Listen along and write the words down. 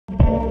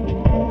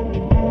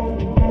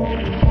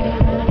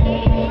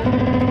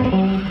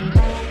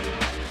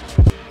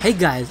Hey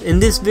guys, in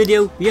this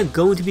video we are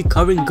going to be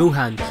covering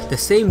Gohan, the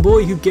same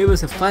boy who gave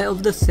us a fight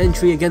of the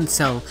century against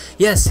Cell.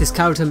 Yes, his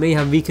character may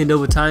have weakened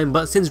over time,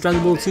 but since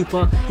Dragon Ball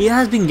Super, he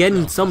has been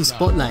getting some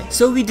spotlight.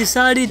 So we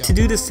decided to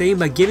do the same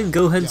by giving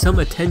Gohan some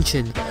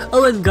attention.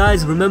 Oh, and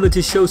guys, remember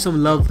to show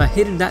some love by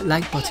hitting that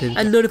like button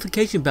and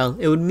notification bell.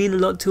 It would mean a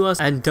lot to us,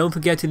 and don't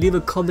forget to leave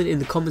a comment in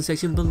the comment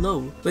section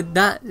below. With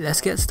that,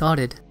 let's get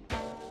started.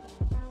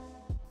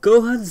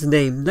 Gohan's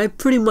name, like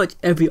pretty much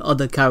every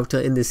other character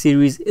in the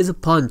series, is a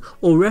pun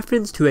or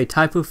reference to a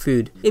type of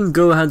food. In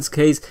Gohan's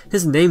case,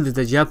 his name is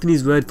the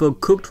Japanese word for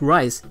cooked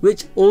rice,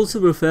 which also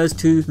refers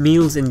to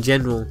meals in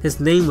general. His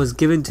name was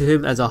given to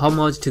him as a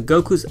homage to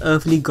Goku's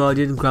earthly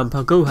guardian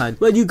Grandpa Gohan.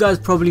 Well, you guys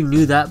probably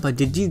knew that, but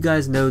did you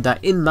guys know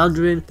that in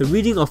Mandarin, the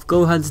reading of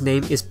Gohan's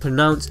name is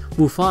pronounced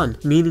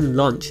Wufan, meaning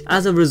lunch.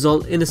 As a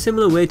result, in a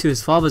similar way to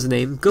his father's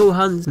name,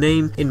 Gohan's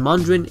name in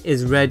Mandarin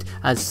is read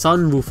as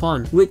Son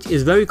Wufan, which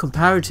is very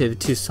comparative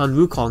to Son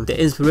Wukong,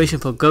 the inspiration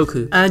for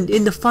Goku. And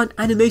in the fun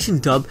animation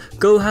dub,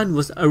 Gohan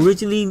was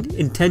originally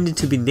intended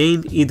to be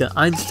named either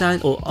Einstein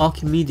or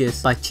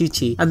Archimedes by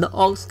Chichi, and the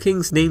Ox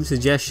King's name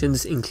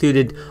suggestions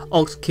included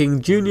Ox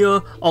King Jr.,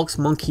 Ox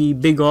Monkey,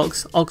 Big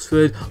Ox,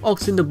 Oxford,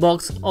 Ox in the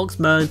Box,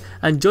 Oxman,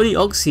 and Johnny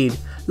Oxseed.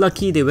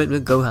 Lucky they went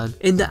with Gohan.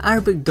 In the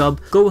Arabic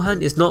dub,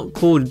 Gohan is not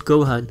called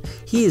Gohan,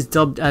 he is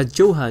dubbed as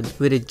Johan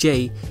with a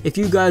J. If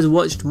you guys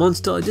watched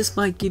Monster, this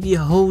might give you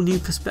a whole new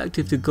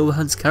perspective to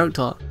Gohan's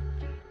character.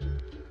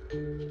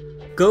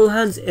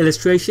 Gohan's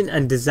illustration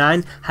and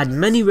design had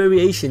many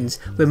variations,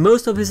 where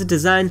most of his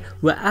design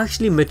were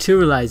actually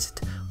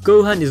materialized.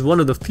 Gohan is one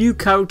of the few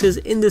characters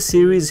in the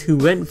series who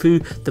went through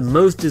the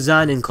most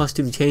design and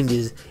costume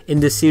changes.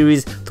 In the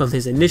series, from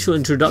his initial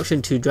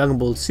introduction to Dragon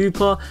Ball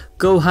Super,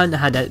 Gohan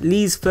had at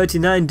least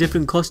 39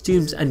 different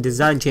costumes and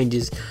design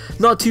changes,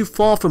 not too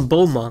far from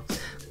Bulma.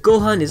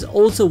 Gohan is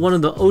also one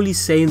of the only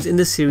Saiyans in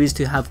the series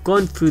to have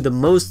gone through the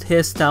most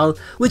hairstyle,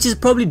 which is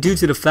probably due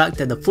to the fact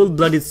that the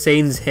full-blooded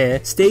Saiyan's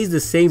hair stays the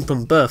same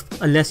from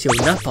birth unless you're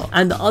Nappa,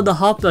 and the other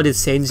half-blooded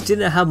Saiyans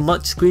didn't have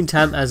much screen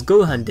time as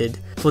Gohan did.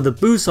 For the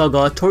Buu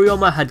saga,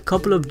 Toriyama had a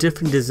couple of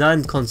different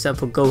design concepts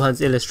for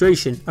Gohan's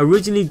illustration.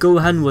 Originally,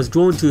 Gohan was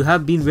drawn to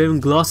have been wearing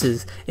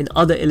glasses. In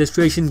other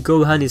illustrations,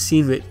 Gohan is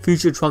seen with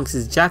Future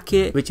Trunks'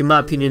 jacket, which in my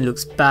opinion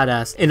looks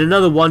badass. In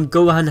another one,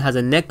 Gohan has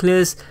a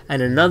necklace,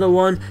 and another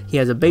one, he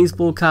has a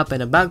baseball cap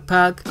and a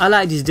backpack. I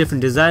like these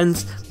different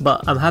designs,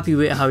 but I'm happy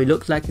with how he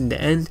looks like in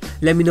the end.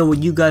 Let me know what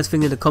you guys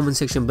think in the comment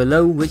section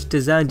below. Which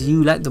design do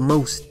you like the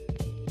most?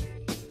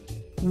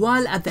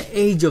 While at the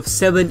age of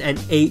 7 and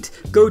 8,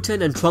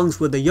 Goten and Trunks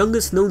were the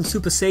youngest known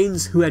Super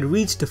Saiyans who had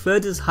reached the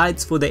furthest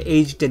heights for their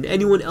age than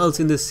anyone else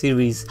in the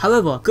series.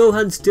 However,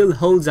 Gohan still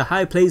holds a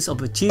high place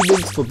of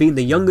achievements for being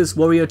the youngest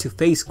warrior to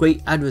face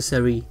great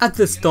adversary. At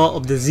the start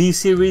of the Z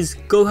series,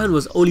 Gohan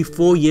was only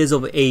 4 years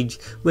of age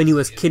when he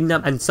was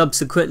kidnapped and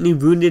subsequently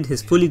wounded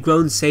his fully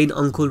grown Saiyan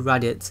uncle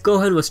Raditz.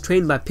 Gohan was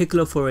trained by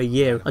Piccolo for a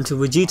year until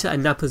Vegeta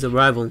and Nappa's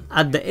arrival.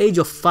 At the age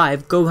of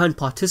 5, Gohan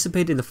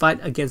participated in the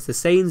fight against the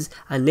Saiyans,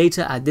 and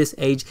later at this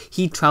age,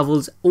 he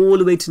travels all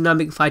the way to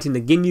Namek fighting the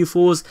Ginyu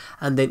Force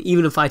and then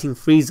even fighting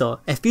Frieza.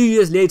 A few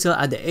years later,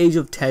 at the age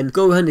of 10,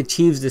 Gohan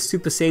achieves the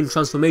Super Saiyan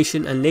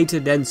transformation and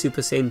later then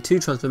Super Saiyan 2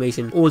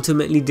 transformation,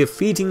 ultimately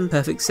defeating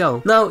Perfect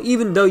Cell. Now,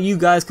 even though you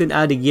guys could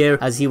add a year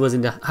as he was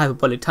in the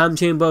hyperbolic time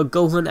chamber,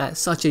 Gohan at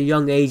such a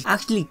young age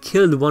actually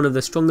killed one of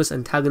the strongest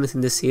antagonists in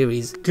the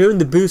series. During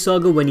the Buu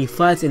saga, when he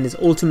fights in his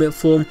ultimate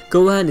form,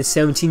 Gohan is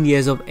 17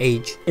 years of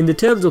age. In the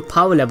terms of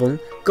power level,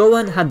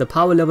 Gohan had the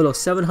power level of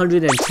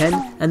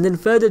 710 and then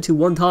further to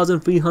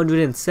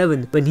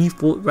 1307 when he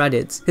fought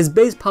Raditz. His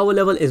base power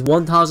level is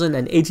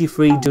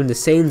 1083 during the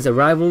Saiyans'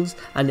 arrivals,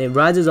 and it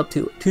rises up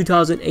to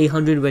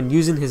 2800 when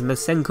using his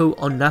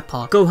Masenko on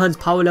Nappa. Gohan's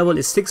power level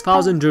is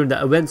 6000 during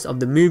the events of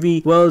the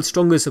movie World's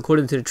Strongest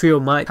according to the Trio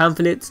Might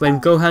pamphlets. When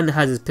Gohan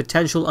has his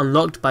potential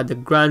unlocked by the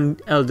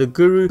Grand Elder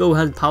Guru,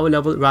 Gohan's power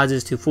level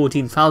rises to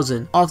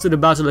 14,000. After the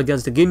battle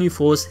against the Ginyu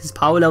Force, his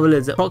power level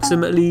is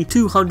approximately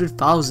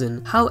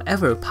 200,000.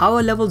 However,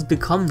 power levels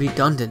become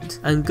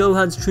redundant, and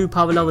Gohan's true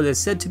power level is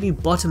said to be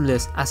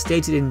bottomless as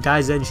stated in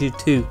Daizenshu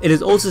 2. It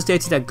is also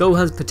stated that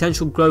Gohan's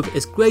potential growth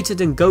is greater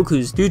than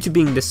Goku's due to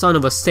being the son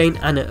of a saint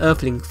and an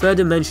earthling,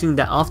 further mentioning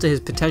that after his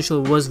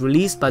potential was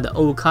released by the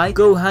Okai,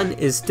 Gohan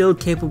is still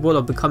capable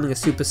of becoming a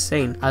Super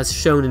Saiyan as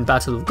shown in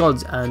Battle of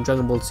Gods and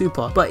Dragon Ball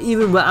Super. But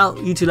even without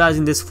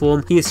utilizing this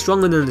form, he is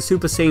stronger than the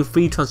Super Saiyan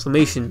 3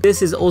 transformation.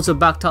 This is also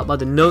backed up by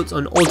the notes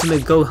on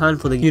Ultimate Gohan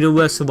for the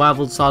Universe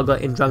Survival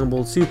Saga in Dragon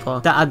Ball Super,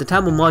 that at the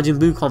time of Majin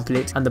Buu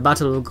conflict and the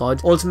Battle of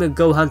God, Ultimate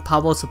Gohan's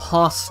power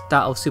surpassed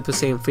that of Super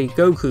Saiyan 3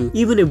 Goku.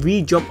 Even a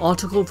re-job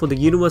article for the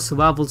Universe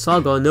Survival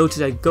Saga noted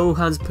that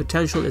Gohan's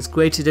potential is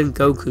greater than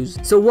Goku's.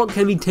 So what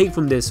can we take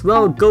from this?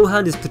 Well,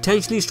 Gohan is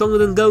potentially stronger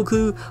than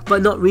Goku,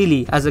 but not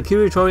really, as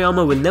Akira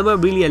Toriyama will never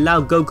really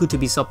allow Goku to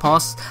be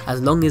surpassed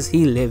as long as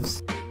he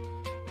lives.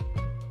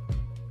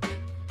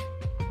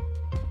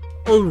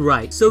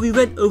 Alright, so we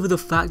went over the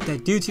fact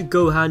that due to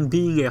Gohan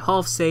being a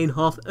half Saiyan,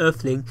 half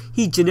Earthling,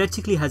 he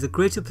genetically has a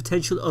greater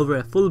potential over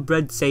a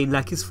full-bred Saiyan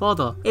like his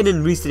father. In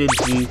a recent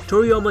interview,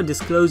 Toriyama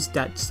disclosed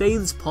that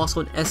Saiyans pass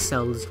on S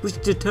cells,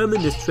 which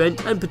determine the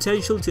strength and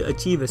potential to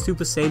achieve a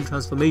Super Saiyan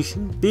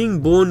transformation. Being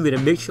born with a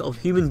mixture of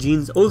human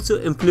genes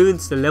also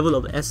influence the level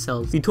of S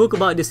cells. We talk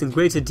about this in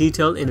greater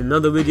detail in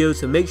another video,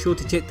 so make sure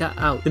to check that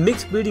out. The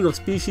mixed breeding of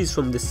species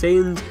from the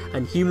Saiyans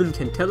and human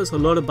can tell us a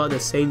lot about the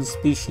Saiyan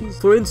species.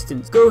 For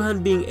instance,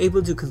 Gohan being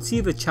able to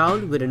conceive a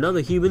child with another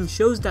human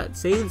shows that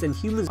Saiyans and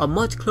humans are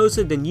much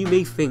closer than you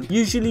may think.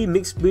 Usually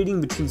mixed breeding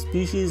between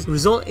species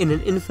result in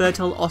an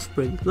infertile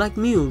offspring, like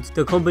mules,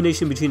 the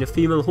combination between a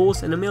female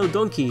horse and a male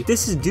donkey.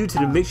 This is due to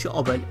the mixture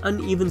of an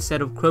uneven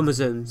set of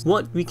chromosomes.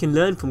 What we can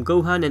learn from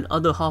Gohan and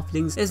other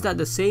halflings is that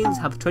the Saiyans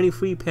have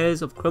 23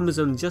 pairs of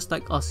chromosomes just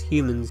like us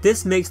humans.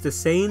 This makes the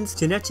Saiyans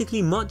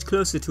genetically much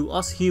closer to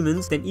us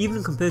humans than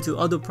even compared to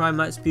other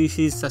primate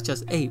species such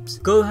as apes.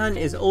 Gohan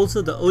is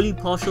also the only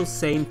partial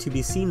Saiyan to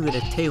be seen with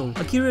a tail.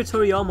 Akira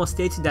Toriyama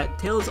stated that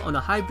tails on a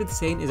hybrid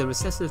Saiyan is a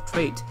recessive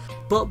trait,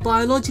 but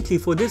biologically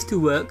for this to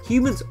work,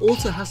 humans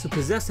also have to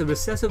possess a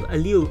recessive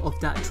allele of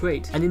that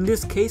trait, and in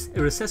this case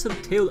a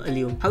recessive tail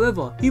allele.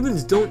 However,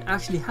 humans don't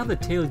actually have a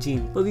tail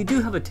gene, but we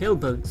do have a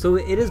tailbone, so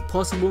it is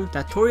possible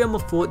that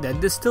Toriyama thought that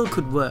this still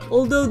could work.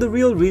 Although the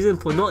real reason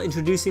for not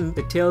introducing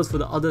the tails for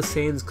the other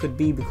Saiyans could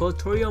be because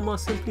Toriyama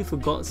simply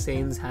forgot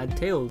Saiyans had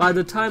tails by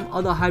the time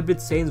other hybrid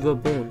Saiyans were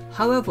born.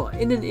 However,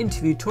 in an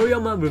interview,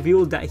 Toriyama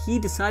revealed that he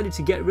decided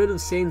to get rid of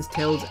Saiyans'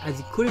 tails as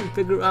he couldn't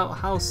figure out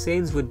how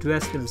Saiyans would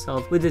dress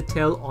themselves with the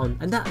tail on,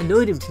 and that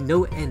annoyed him to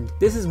no end.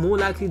 This is more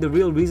likely the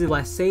real reason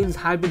why Saiyans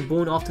hybrid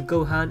born after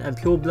Gohan and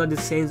pure-blooded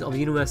Saiyans of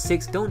Universe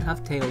 6 don't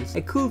have tails.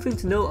 A cool thing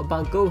to know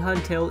about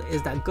Gohan's tail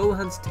is that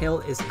Gohan's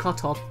tail is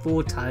cut off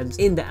 4 times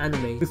in the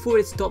anime before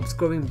it stops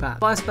growing back.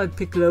 Twice by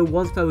Piccolo,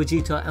 once by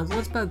Vegeta, and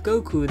once by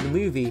Goku in the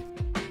movie.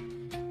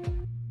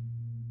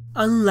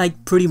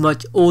 Unlike pretty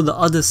much all the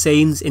other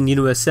Saiyans in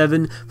Universe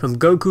 7, from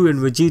Goku and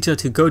Vegeta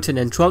to Goten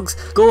and Trunks,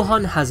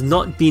 Gohan has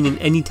not been in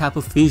any type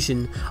of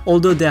fusion,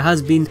 although there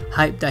has been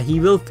hype that he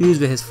will fuse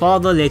with his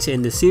father later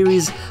in the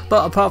series,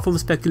 but apart from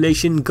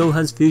speculation,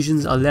 Gohan's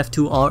fusions are left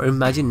to our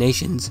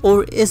imaginations.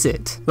 Or is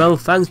it? Well,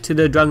 thanks to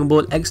the Dragon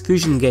Ball X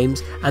fusion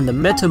games and the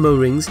Metamo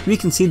rings, we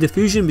can see the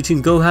fusion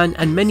between Gohan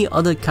and many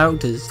other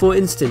characters. For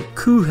instance,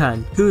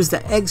 Kuhan, who is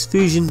the X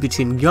fusion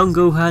between young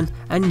Gohan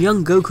and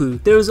young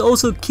Goku. There is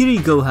also Kiri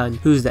Gohan,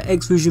 who is the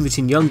X fusion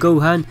between young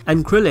Gohan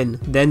and Krillin.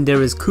 Then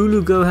there is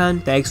Kulu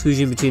Gohan, the X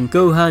fusion between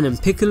Gohan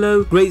and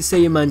Piccolo. Great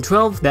Saiyaman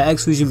 12, the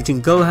X fusion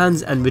between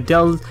Gohans and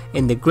Videl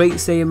in the Great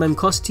Saiyaman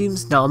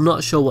costumes. Now I'm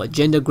not sure what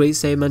gender Great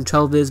Saiyaman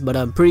 12 is, but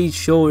I'm pretty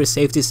sure it's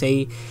safe to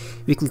say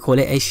we can call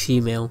it a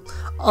she-male.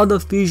 Other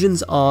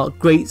fusions are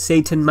Great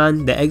Satan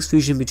Man, the X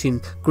fusion between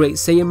Great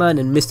Saiyaman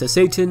and Mr.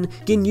 Satan.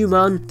 Ginyu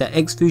Man, the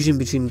X fusion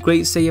between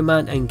Great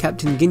Saiyaman and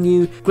Captain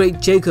Ginyu. Great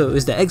Jaco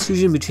is the X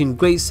fusion between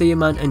Great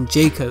Saiyaman and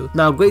Jaco.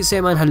 Now Great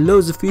Saiyaman had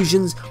loads of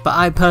fusions, but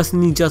I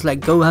personally just like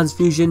Gohan's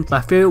fusion.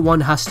 My favorite one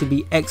has to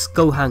be X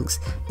Gohanks,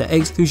 the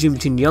X fusion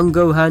between young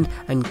Gohan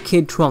and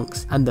Kid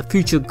Trunks, and the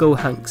future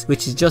Gohanks,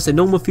 which is just a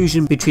normal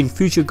fusion between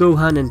future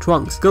Gohan and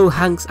Trunks.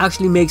 Gohanks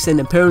actually makes an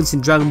appearance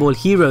in Dragon Ball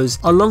Heroes,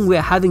 along with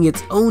having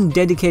its own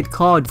dedicated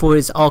card for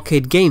its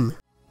arcade game.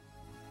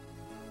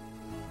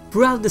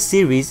 Throughout the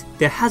series,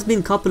 there has been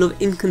a couple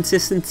of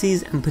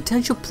inconsistencies and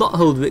potential plot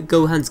holes with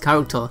Gohan's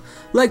character.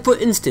 Like for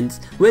instance,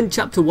 when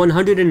chapter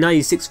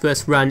 196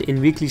 first ran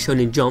in Weekly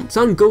Shonen Jump,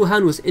 Son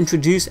Gohan was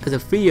introduced as a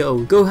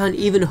 3-year-old. Gohan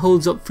even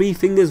holds up 3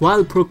 fingers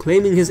while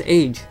proclaiming his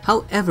age.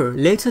 However,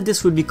 later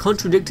this would be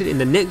contradicted in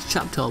the next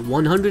chapter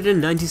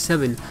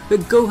 197, where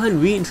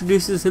Gohan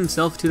reintroduces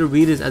himself to the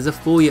readers as a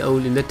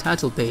 4-year-old in the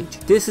title page.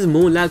 This is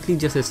more likely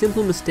just a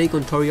simple mistake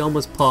on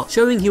Toriyama's part,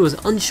 showing he was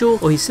unsure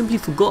or he simply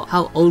forgot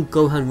how old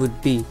Gohan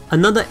would be.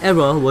 Another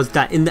error was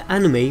that in the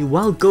anime,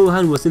 while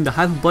Gohan was in the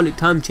hyperbolic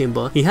time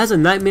chamber, he has a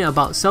nightmare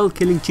about Cell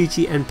killing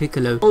Chichi and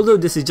Piccolo. Although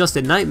this is just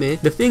a nightmare,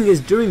 the thing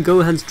is during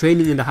Gohan's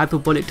training in the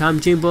hyperbolic time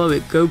chamber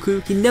with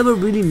Goku, he never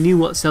really knew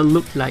what Cell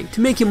looked like.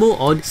 To make it more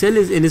odd, Cell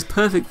is in his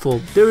perfect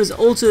form. There is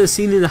also a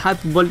scene in the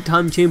hyperbolic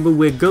time chamber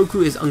where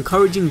Goku is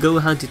encouraging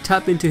Gohan to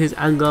tap into his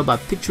anger by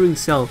picturing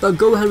Cell, but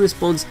Gohan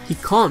responds he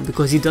can't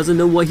because he doesn't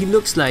know what he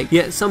looks like,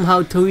 yet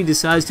somehow Toei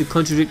decides to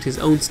contradict his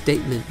own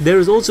statement. There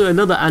is also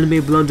another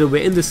anime blunder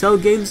where in the Cell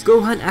games,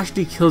 Gohan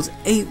actually kills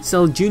 8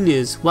 Cell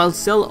Juniors while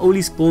Cell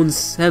only spawns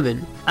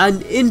 7.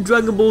 And in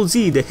Dragon Ball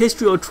Z, the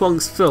History of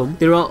Trunks film,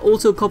 there are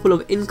also a couple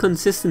of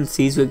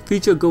inconsistencies with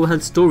future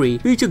Gohan's story.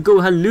 Future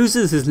Gohan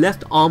loses his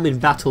left arm in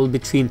battle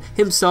between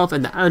himself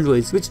and the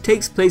androids, which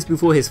takes place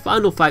before his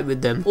final fight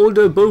with them.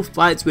 Although both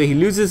fights where he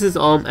loses his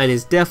arm and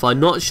his death are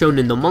not shown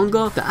in the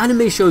manga, the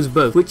anime shows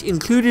both, which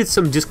included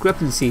some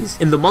discrepancies.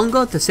 In the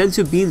manga, the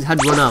sensu beans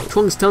had run out.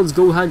 Trunks tells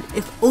Gohan,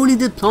 if only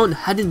the plant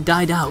hadn't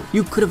died out,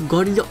 you could have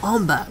gotten your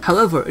arm back.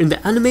 However, in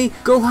the anime,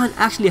 Gohan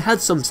actually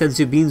had some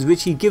sensu beans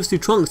which he gives to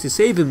Trunks to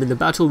save him in the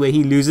battle where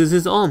he loses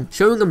his arm,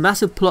 showing a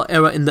massive plot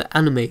error in the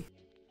anime.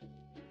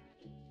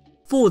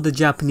 For the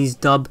Japanese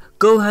dub,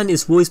 Gohan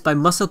is voiced by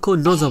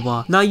Masako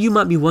Nozawa. Now you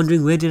might be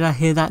wondering, where did I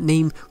hear that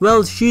name?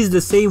 Well, she's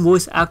the same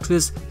voice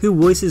actress who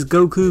voices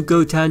Goku,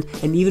 Goten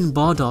and even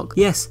Bardock.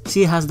 Yes,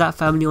 she has that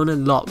family on a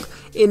lock.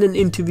 In an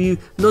interview,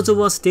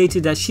 Nozawa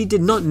stated that she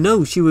did not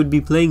know she would be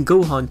playing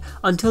Gohan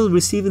until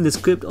receiving the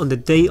script on the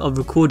day of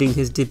recording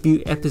his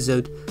debut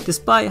episode.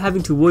 Despite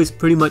having to voice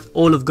pretty much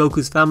all of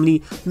Goku's family,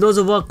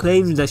 Nozawa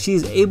claims that she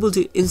is able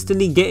to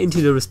instantly get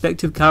into the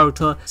respective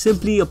character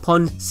simply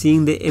upon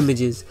seeing the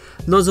images.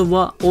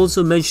 Nozawa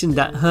also mentioned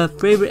that her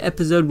favourite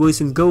episode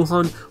voicing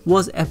Gohan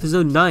was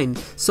episode 9,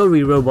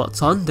 Sorry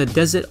Robot-san, The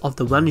Desert of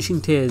the Vanishing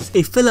Tears,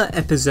 a filler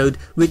episode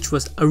which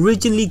was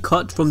originally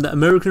cut from the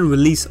American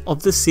release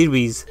of the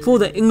series. For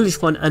the English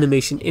font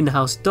animation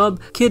in-house dub,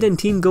 Kid and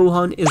Teen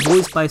Gohan is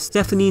voiced by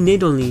Stephanie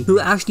Nadonley, who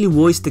actually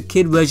voiced the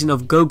kid version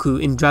of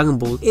Goku in Dragon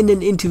Ball. In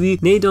an interview,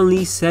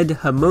 Nadonley said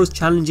her most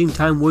challenging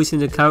time voicing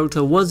the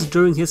character was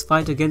during his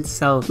fight against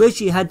Cell, where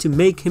she had to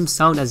make him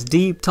sound as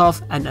deep,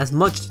 tough and as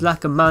much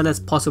like a man as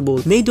possible.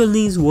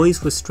 Nadonley's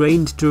voice was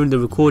strained during the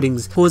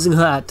recordings, causing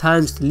her at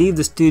times to leave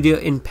the studio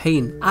in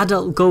pain.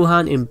 Adult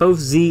Gohan in both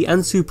Z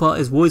and Super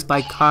is voiced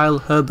by Kyle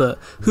Herbert,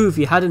 who, if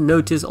you hadn't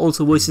noticed,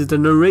 also voices the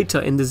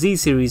narrator in the Z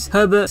series.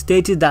 Herbert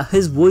stated that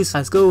his voice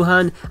as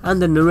Gohan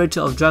and the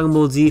narrator of Dragon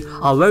Ball Z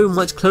are very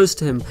much close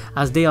to him,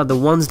 as they are the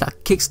ones that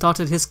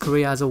kickstarted his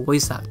career as a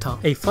voice actor.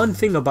 A fun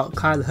thing about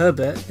Kyle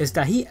Herbert is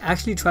that he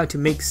actually tried to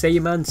make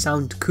Saiyan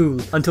sound cool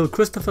until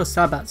Christopher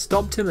Sabat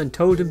stopped him and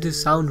told him to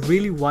sound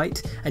really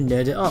white and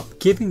nerd it up,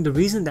 giving the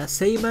reason that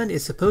Saiyan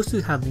is supposed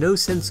to have no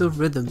sense of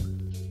rhythm.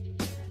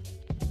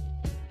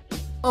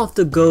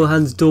 After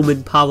Gohan's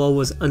dormant power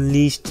was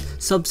unleashed,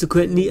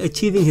 subsequently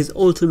achieving his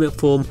ultimate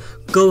form,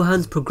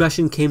 Gohan's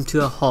progression came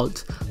to a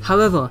halt.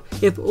 However,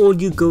 if all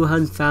you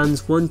Gohan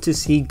fans want to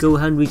see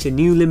Gohan reach a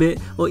new limit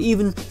or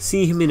even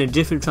see him in a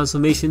different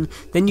transformation,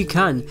 then you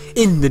can.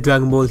 In the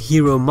Dragon Ball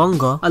Hero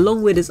manga,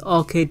 along with his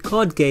arcade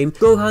card game,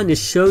 Gohan is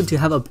shown to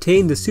have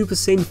obtained the Super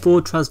Saiyan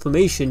 4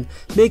 transformation,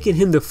 making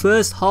him the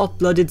first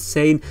half-blooded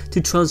Saiyan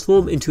to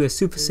transform into a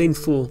Super Saiyan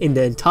 4 in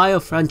the entire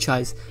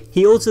franchise.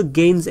 He also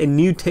gains a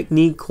new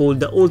technique called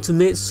the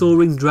Ultimate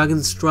Soaring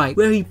Dragon Strike,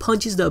 where he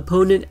punches the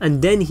opponent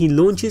and then he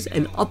launches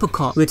an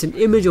uppercut with an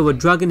image of a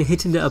dragon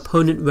hitting the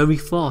opponent very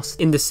fast.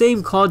 In the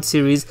same card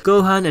series,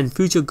 Gohan and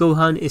future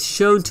Gohan is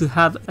shown to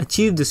have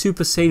achieved the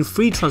Super Saiyan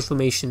 3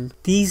 transformation.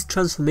 These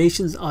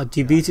transformations are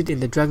debuted in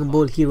the Dragon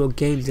Ball Hero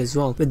games as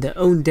well, with their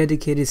own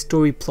dedicated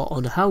story plot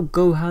on how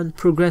Gohan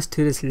progressed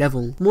to this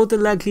level. More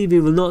than likely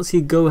we will not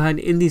see Gohan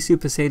in these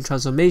Super Saiyan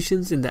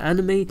transformations in the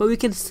anime, but we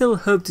can still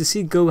hope to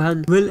see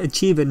Gohan will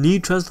achieve a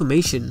new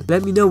transformation.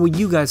 Let me know what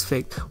you guys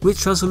think.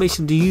 Which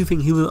transformation do you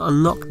think he will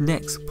unlock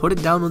next? Put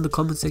it down on the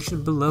comment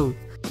section below.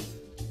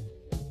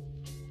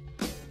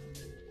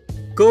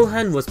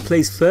 Gohan was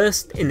placed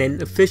first in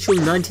an official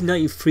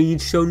 1993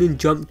 Shonen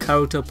Jump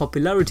character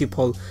popularity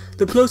poll.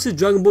 The closest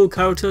Dragon Ball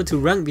character to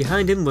rank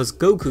behind him was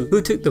Goku,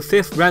 who took the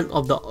 5th rank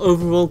of the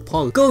overall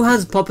poll.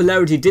 Gohan's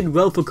popularity did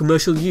well for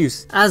commercial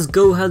use, as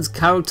Gohan's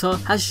character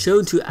has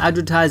shown to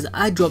advertise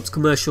eye drops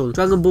commercial,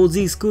 Dragon Ball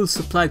Z school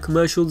supply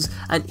commercials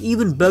and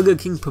even Burger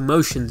King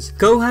promotions.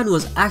 Gohan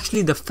was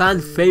actually the fan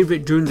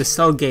favourite during the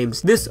Cell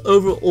games. This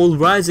overall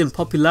rise in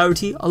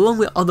popularity, along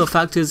with other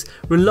factors,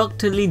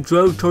 reluctantly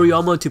drove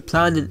Toriyama to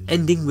plan an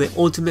ending where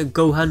Ultimate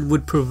Gohan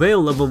would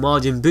prevail over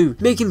Majin Buu,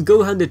 making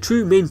Gohan the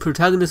true main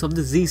protagonist of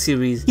the Z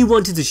series. He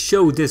wanted to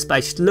show this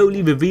by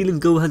slowly revealing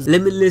Gohan's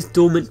limitless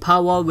dormant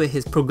power with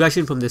his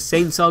progression from the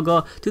Saiyan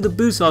saga to the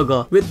Buu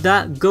saga. With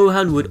that,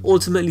 Gohan would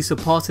ultimately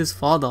surpass his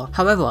father.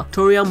 However,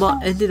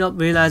 Toriyama ended up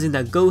realizing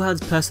that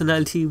Gohan's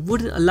personality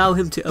wouldn't allow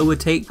him to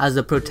overtake as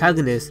the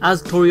protagonist,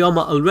 as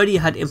Toriyama already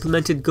had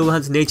implemented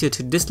Gohan's nature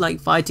to dislike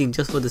fighting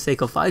just for the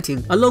sake of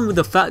fighting, along with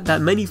the fact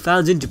that many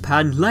fans in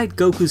Japan liked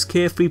Goku's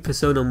carefree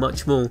persona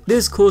much more.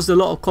 This caused a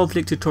lot of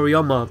conflict to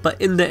Toriyama, but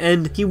in the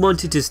end he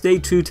wanted to stay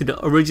true to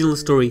the original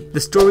story, the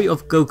story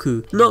of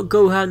Goku. Not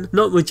Gohan,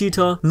 not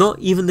Vegeta, not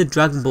even the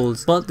Dragon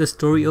Balls, but the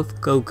story of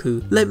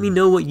Goku. Let me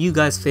know what you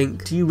guys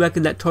think. Do you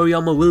reckon that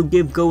Toriyama will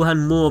give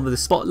Gohan more of the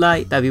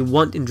spotlight that we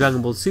want in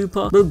Dragon Ball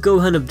Super? Will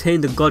Gohan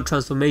obtain the God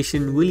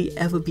transformation? Will he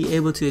ever be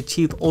able to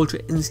achieve Ultra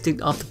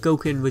Instinct after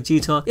Goku and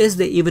Vegeta? Is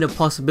there even a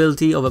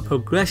possibility of a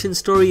progression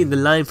story in the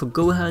line for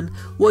Gohan?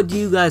 What do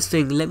you guys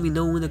think? Let me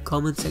know in the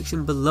comment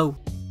section below.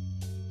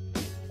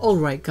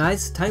 Alright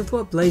guys, time for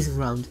a blazing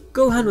round.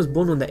 Gohan was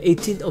born on the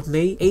 18th of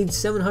May, age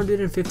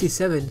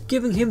 757,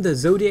 giving him the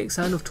zodiac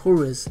sign of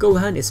Taurus.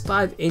 Gohan is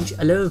 5 inch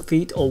 11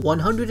 feet or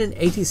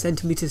 180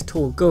 centimeters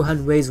tall.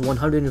 Gohan weighs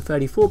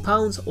 134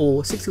 pounds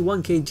or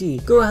 61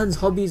 kg. Gohan's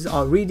hobbies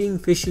are reading,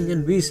 fishing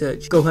and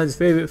research. Gohan's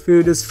favorite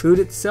food is food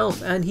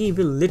itself and he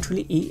will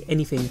literally eat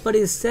anything, but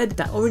it is said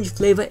that orange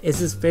flavor is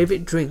his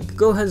favorite drink.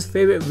 Gohan's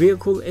favorite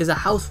vehicle is a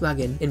house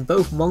wagon. In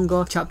both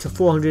manga chapter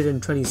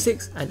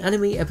 426 and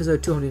anime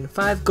episode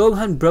 205,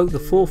 Gohan broke the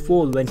fourth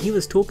wall when he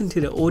was talking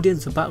to the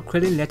audience about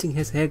Krillin letting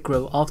his hair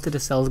grow after the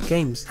Cell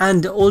games.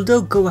 And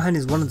although Gohan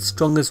is one of the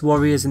strongest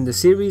warriors in the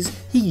series,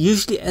 he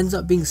usually ends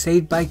up being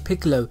saved by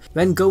Piccolo.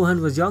 When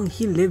Gohan was young,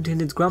 he lived in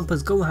his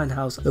grandpa's Gohan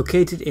house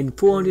located in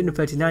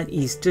 439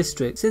 East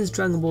District. Since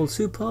Dragon Ball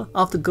Super,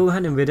 after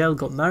Gohan and Videl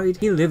got married,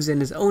 he lives in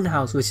his own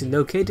house which is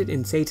located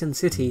in Satan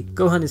City.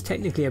 Gohan is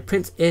technically a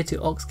prince heir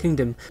to Ox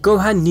Kingdom.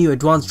 Gohan knew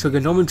advanced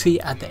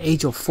trigonometry at the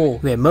age of 4,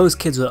 where most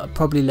kids were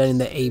probably learning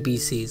their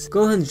ABCs.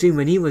 Gohan's dream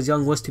when he was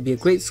young was to be a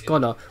great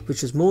scholar,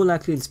 which was more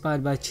likely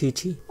inspired by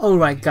Chichi.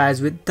 Alright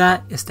guys, with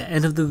that, it's the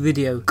end of the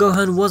video.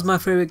 Gohan was my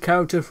favorite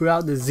character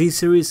throughout the Z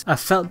series. I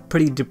felt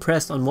pretty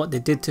depressed on what they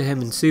did to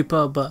him in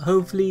Super, but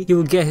hopefully he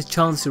will get his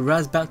chance to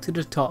rise back to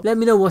the top. Let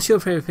me know what's your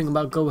favorite thing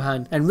about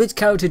Gohan, and which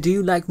character do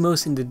you like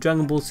most in the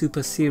Dragon Ball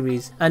Super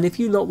series. And if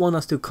you lot want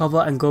us to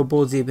cover and go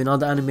balls deep in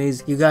other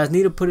animes, you guys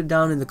need to put it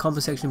down in the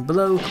comment section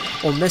below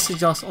or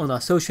message us on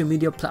our social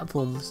media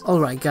platforms.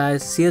 Alright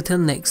guys, see you till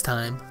next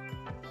time.